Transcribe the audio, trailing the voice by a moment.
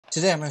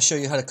Today I'm going to show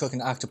you how to cook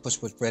an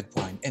octopus with red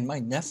wine, and my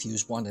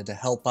nephews wanted to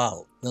help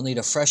out. You'll need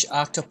a fresh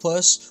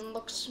octopus. It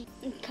looks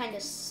kind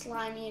of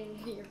slimy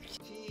and weird.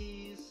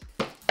 Cheese.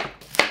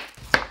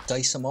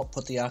 Dice them up,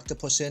 put the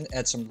octopus in,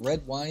 add some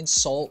red wine,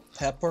 salt,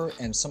 pepper,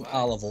 and some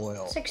olive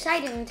oil. It's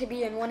exciting to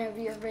be in one of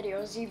your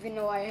videos, even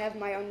though I have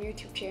my own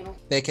YouTube channel.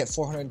 Bake at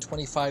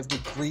 425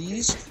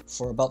 degrees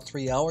for about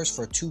 3 hours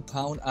for a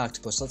 2-pound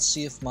octopus. Let's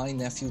see if my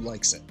nephew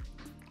likes it.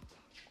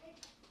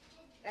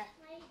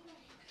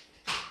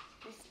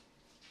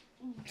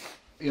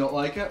 You don't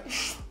like it?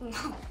 No.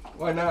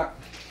 Why not?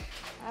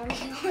 I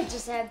don't know, I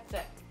just had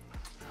to...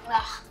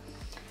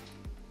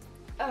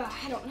 I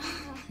don't know.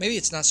 Maybe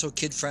it's not so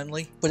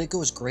kid-friendly, but it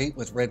goes great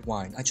with red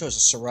wine. I chose a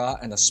Syrah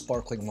and a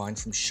sparkling wine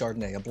from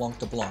Chardonnay, a Blanc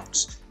de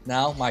Blancs.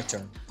 Now, my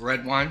turn.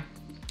 Red wine?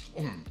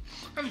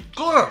 That's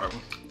good.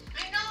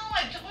 I know,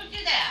 I told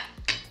you that.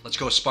 Let's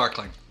go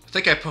sparkling. I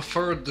think I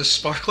preferred the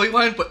sparkling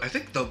wine, but I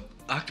think the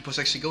octopus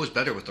actually goes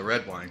better with the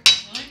red wine.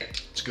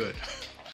 What? It's good.